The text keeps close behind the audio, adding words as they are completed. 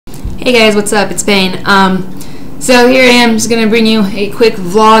Hey guys, what's up? It's Paine. So here I am, just gonna bring you a quick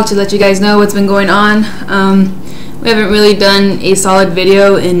vlog to let you guys know what's been going on. We haven't really done a solid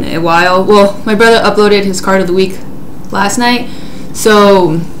video in a while. Well, my brother uploaded his card of the week last night,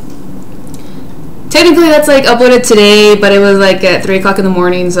 so technically that's like uploaded today, but it was like at 3 o'clock in the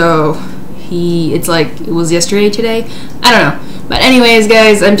morning, so it's like it was yesterday today. I don't know. But anyways,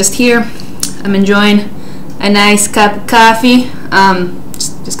 guys, I'm just here. I'm enjoying a nice cup of coffee.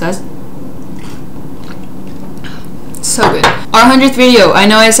 Just cause. So good. Our 100th video. I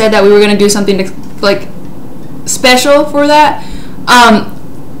know I said that we were gonna do something like special for that.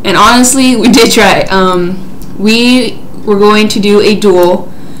 And honestly, we did try. We were going to do a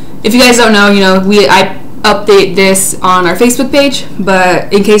duel. If you guys don't know, I update this on our Facebook page,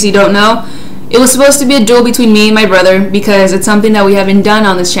 but in case you don't know, it was supposed to be a duel between me and my brother because it's something that we haven't done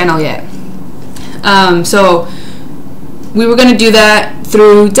on this channel yet. So we were going to do that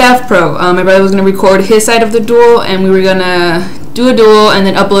through DevPro. My brother was going to record his side of the duel, and we were going to do a duel and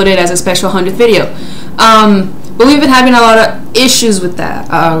then upload it as a special 100th video. But we've been having a lot of issues with that.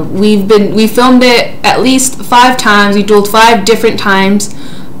 We filmed it at least 5 times. We dueled 5 different times.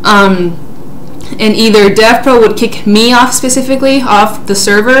 And either DevPro would kick me off specifically off the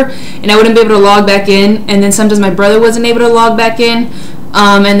server, and I wouldn't be able to log back in, and then sometimes my brother wasn't able to log back in,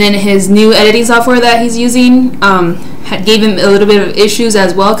 and then his new editing software that he's using gave him a little bit of issues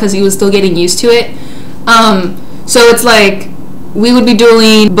as well because he was still getting used to it. So it's like we would be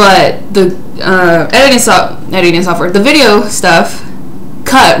dueling, but the editing software, the video stuff,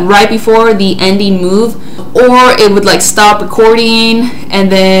 cut right before the ending move, or it would like stop recording, and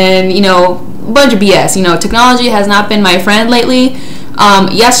then a bunch of BS. Technology has not been my friend lately.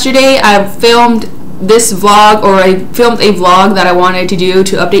 Yesterday I filmed this vlog, or I filmed a vlog that I wanted to do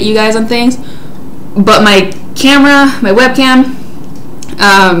to update you guys on things, but my webcam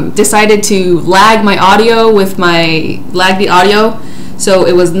decided to lag my audio with the audio, so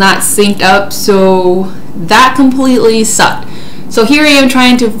it was not synced up, so that completely sucked. So here I am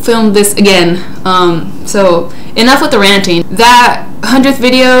trying to film this again. So enough with the ranting. That 100th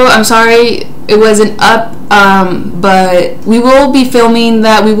video, I'm sorry it wasn't up, but we will be filming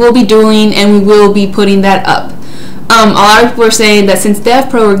that, we will be dueling, and we will be putting that up. A lot of people are saying that since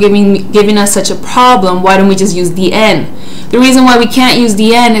DevPro are giving us such a problem, why don't we just use DN? The reason why we can't use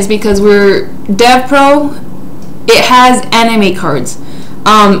DN is because DevPro, it has anime cards.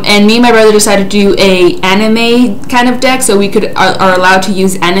 And me and my brother decided to do a anime kind of deck, so we are allowed to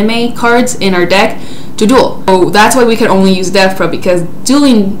use anime cards in our deck to duel. So that's why we can only use DevPro, because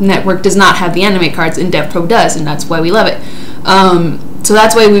Dueling Network does not have the anime cards, and DevPro does, and that's why we love it. So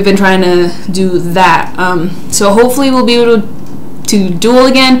that's why we've been trying to do that. So hopefully we'll be able to duel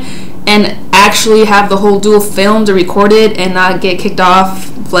again and actually have the whole duel filmed or recorded and not get kicked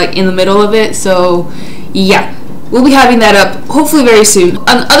off like in the middle of it. So yeah. We'll be having that up hopefully very soon.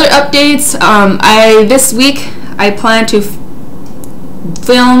 On other updates, this week I plan to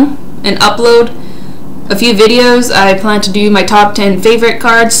film and upload a few videos. I plan to do my top 10 favorite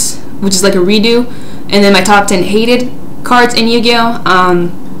cards, which is like a redo, and then my top 10 hated cards in Yu-Gi-Oh!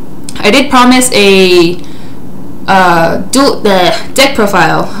 I did promise a deck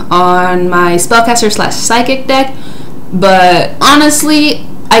profile on my Spellcaster/Psychic deck, but honestly,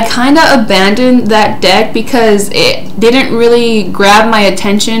 I kind of abandoned that deck because it didn't really grab my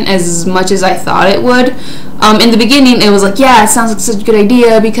attention as much as I thought it would. In the beginning, it was like, yeah, it sounds like such a good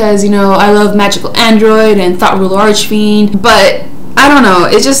idea because, I love Magical Android and Thought Ruler Archfiend, but I don't know,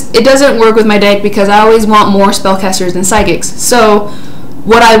 it doesn't work with my deck because I always want more Spellcasters than Psychics. So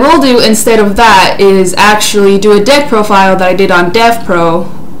what I will do instead of that is actually do a deck profile that I did on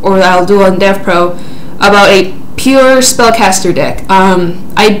DevPro, or that I'll do on DevPro, about a pure spellcaster deck.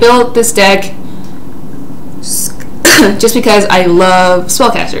 I built this deck just because I love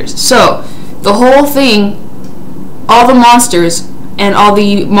spellcasters. So the whole thing, all the monsters and all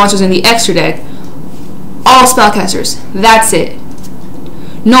the monsters in the extra deck, all spellcasters. That's it.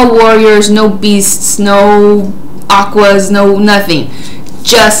 No warriors, no beasts, no aquas, no nothing.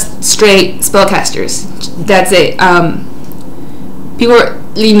 Just straight spellcasters. That's it. People are,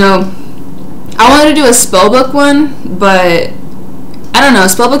 I wanted to do a spellbook one, but I don't know,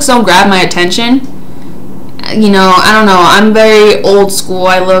 spellbooks don't grab my attention. I don't know, I'm very old school.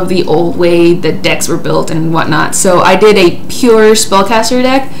 I love the old way that decks were built and whatnot. So I did a pure spellcaster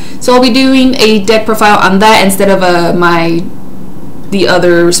deck. So I'll be doing a deck profile on that instead of the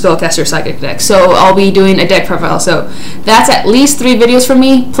other Spellcaster Psychic deck. So I'll be doing a deck profile. So that's at least 3 videos from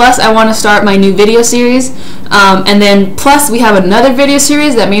me. Plus I want to start my new video series. And then plus we have another video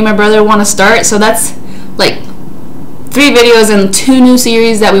series that me and my brother want to start. So that's like 3 videos and 2 new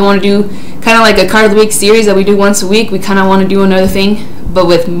series that we want to do, kind of like a card of the week series that we do once a week. We kind of want to do another thing, but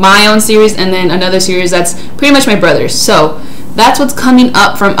with my own series, and then another series that's pretty much my brother's. So that's what's coming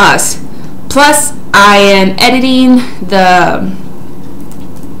up from us. Plus, I am editing the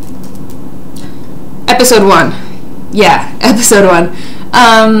episode 1. Yeah, episode 1.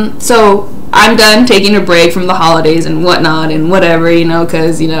 So I'm done taking a break from the holidays and whatnot and whatever, you know,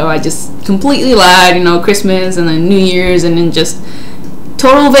 because, you know, I just completely lied, you know, Christmas and then New Year's and then just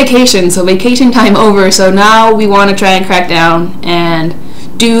total vacation. So vacation time over. So now we want to try and crack down and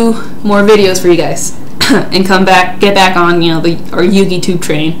do more videos for you guys and get back on, you know, our YouTube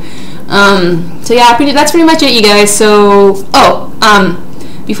train. So yeah, that's pretty much it, you guys. So,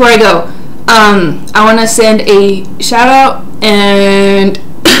 before I go, I want to send a shout out and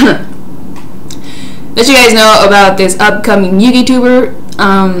let you guys know about this upcoming YouTuber.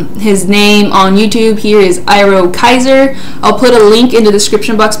 His name on YouTube here is Iro Kaiser. I'll put a link in the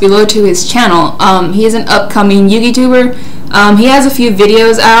description box below to his channel. He is an upcoming YouTuber. He has a few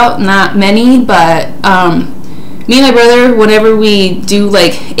videos out, not many, but me and my brother, whenever we do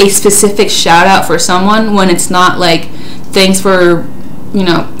like a specific shout out for someone, when it's not like thanks for, you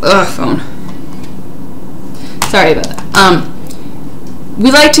know, phone. Sorry about that. We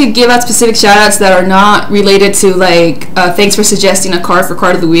like to give out specific shout outs that are not related to like thanks for suggesting a card for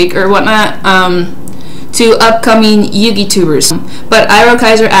card of the week or whatnot, to upcoming YouTubers. But Iro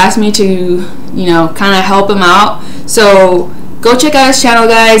Kaiser asked me to, you know, kind of help him out. So go check out his channel,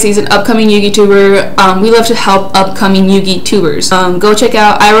 guys. He's an upcoming YouTuber. We love to help upcoming YouTubers. Go check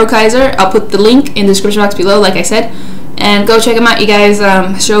out Iro Kaiser. I'll put the link in the description box below, like I said. And go check him out, you guys.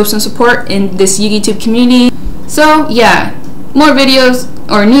 Show some support in this YouTube community. So yeah, more videos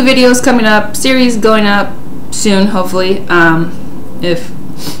or new videos coming up, series going up soon, hopefully, if,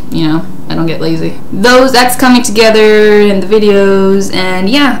 you know, I don't get lazy. That's coming together in the videos. And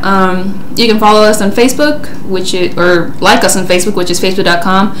yeah, you can follow us on Facebook, or like us on Facebook, which is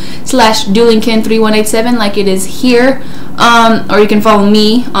facebook.com/duelingkin3187, like it is here. Or you can follow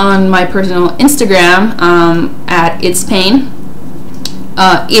me on my personal Instagram at it's Paine.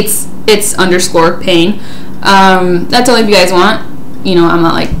 It's underscore Paine. That's only if you guys want. You know, I'm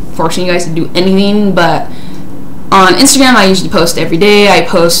not like forcing you guys to do anything, but on Instagram I usually post every day. I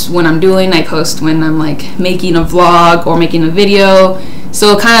post when I'm dueling, I post when I'm like making a vlog or making a video,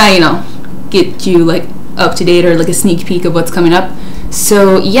 so kind of, you know, get you like up to date or like a sneak peek of what's coming up.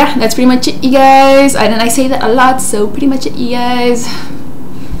 So yeah, that's pretty much it, you guys. I say that a lot, so pretty much it, you guys.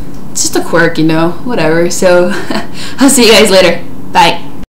 It's just a quirk, you know, whatever. So I'll see you guys later. Bye.